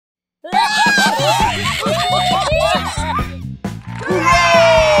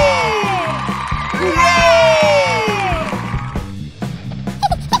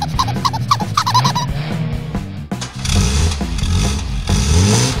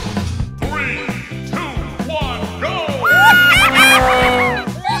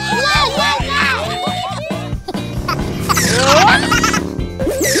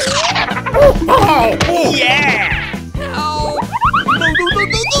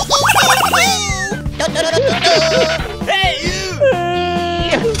Hey, you!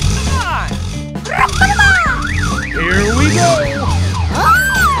 Come on! Here we go!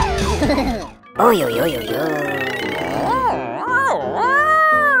 Oh, yo, yo, yo, yo.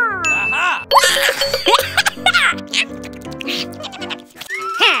 Aha!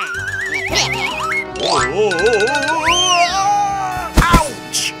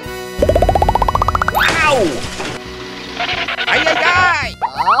 Ouch! Ow! Ay, ay, ay!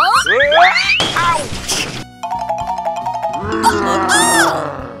 Ouch!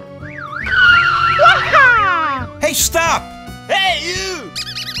 Hey, stop! Hey, you!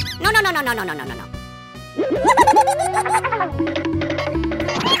 No, no, no, no, no, no, no, no, no.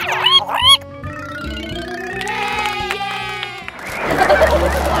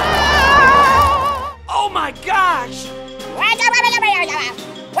 Oh my gosh!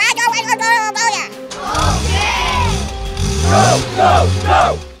 Go, go, go!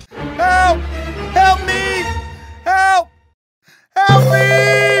 Help! Help me! Help! Help me!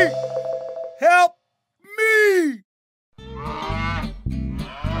 Help me!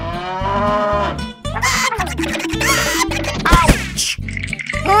 Ouch!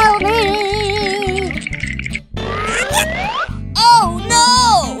 Help me! Oh, no!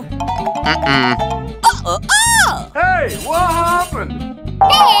 Hey, what happened?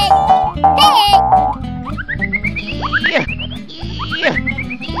 Hey!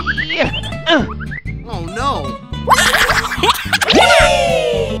 Hey! Oh no! Go,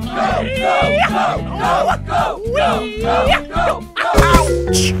 go, go, go, go, go, go, go!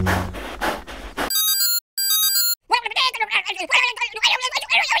 Ouch!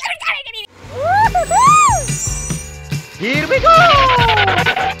 Here we go!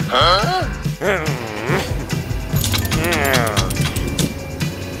 Huh?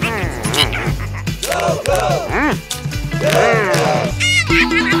 Go, go!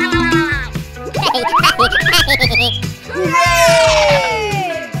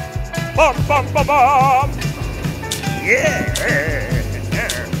 Bum, bum, bum, bum! Yeah!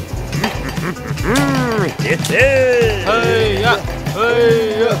 It is! Hey ya!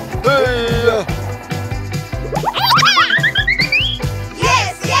 Hey ya! Hey ya!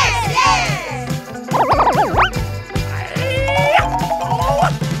 Yes, yes, yes!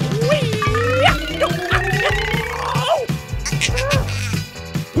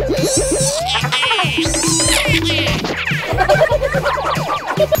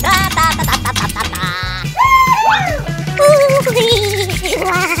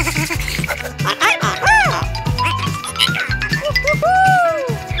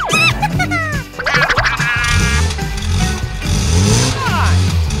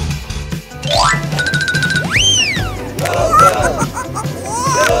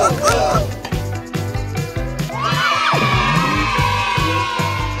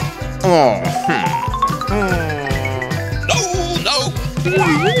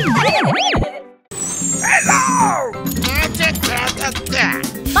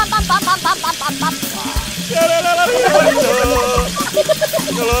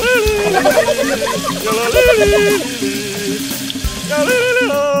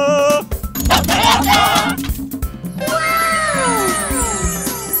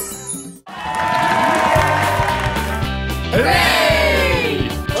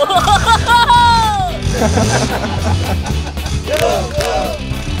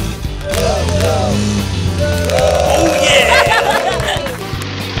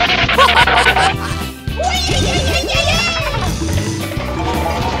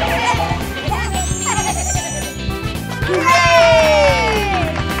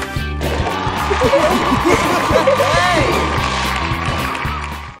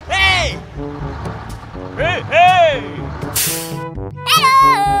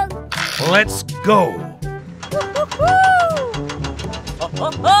 Let's go!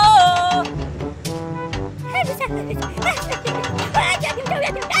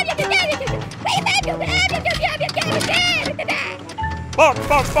 Bum,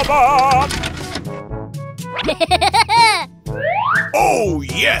 bum, bum, bum. Oh,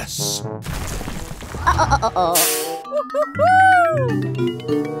 yes!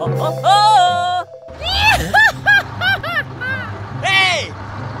 Hey!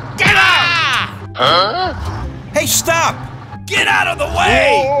 Get out! Hey, stop! Get out of the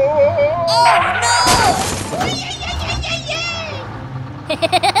way! Oh no!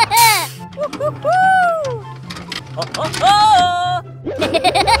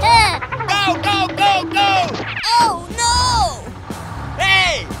 Go, go, go, go! Oh no!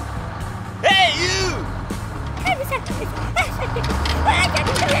 Hey! Hey, you!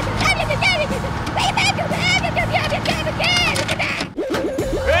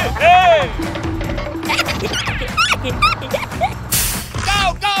 Hey, hey! Go,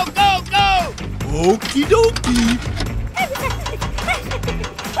 go, go, go! Okie dokie!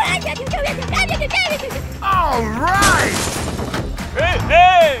 All right! Hey,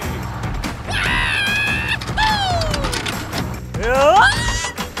 hey!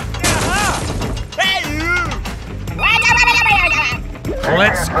 Hey, you!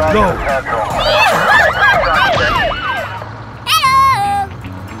 Let's go!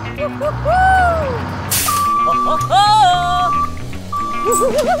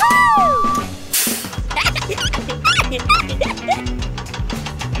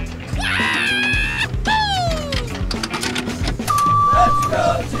 Let's go,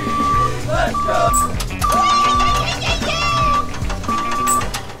 team! Let's go!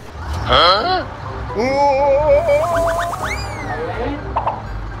 Huh?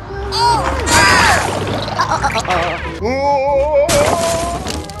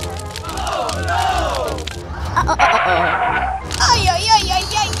 Ay, ay, ay, ay,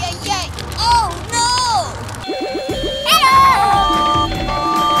 ay, ay, ay. Oh no! Hello!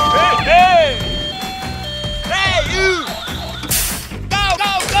 Hey, hey! Hey, you! Go,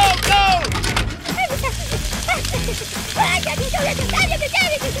 go, go, go!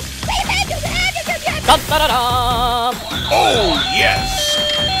 Oh, yes!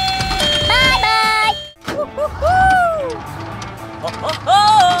 Bye bye!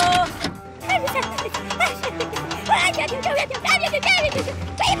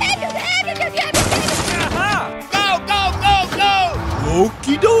 Go, go, go, go!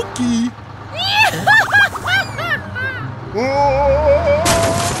 Okie dokie! Oh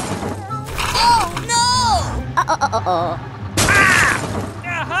no!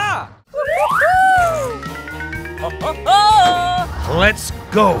 Let's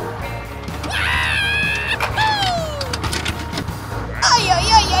go! Ay, ay,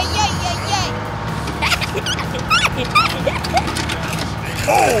 ay, ay, ay, ay, ay.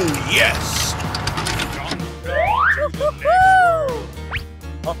 Oh, yes!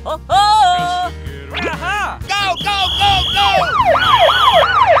 Go, go, go, go!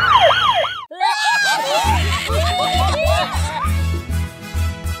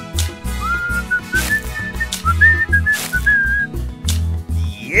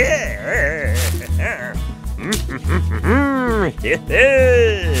 Yeah!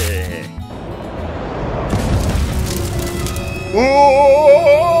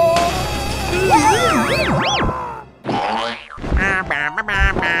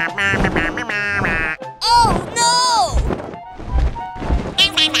 Oh no!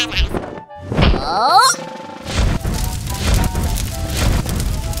 Oh!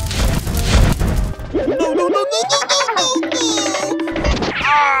 No, no, no, no, no, no, no, no!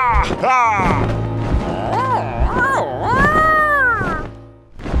 Ah!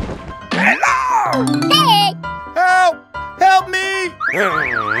 Hello! Hey! Help! Help me!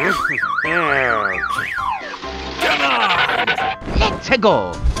 Come on! Let's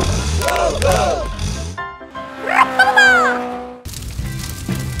go. Go, go!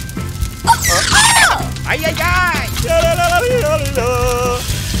 Ay, ay, ay.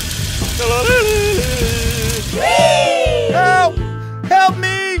 Help! Help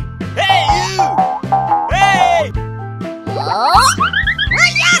me! Hey, you! Hey! Oh!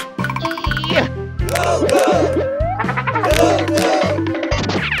 Go, go! Go, go!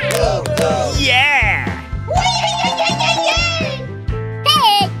 Go, go! Yeah!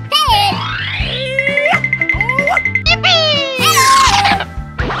 Hey! Hey!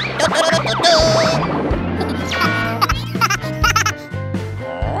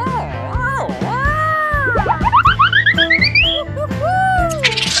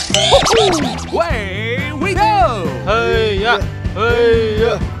 Away we go! Hey, yeah. Hey,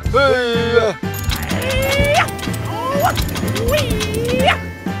 yeah. Hey, yeah.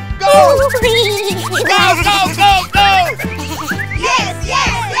 Go! Go, go, go, go! Yes,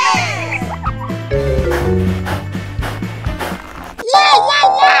 yes, yes! Yeah, yeah,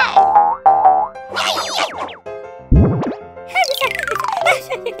 yeah!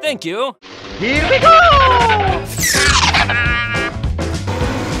 Thank you. Here we go!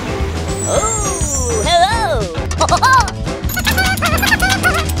 Oh,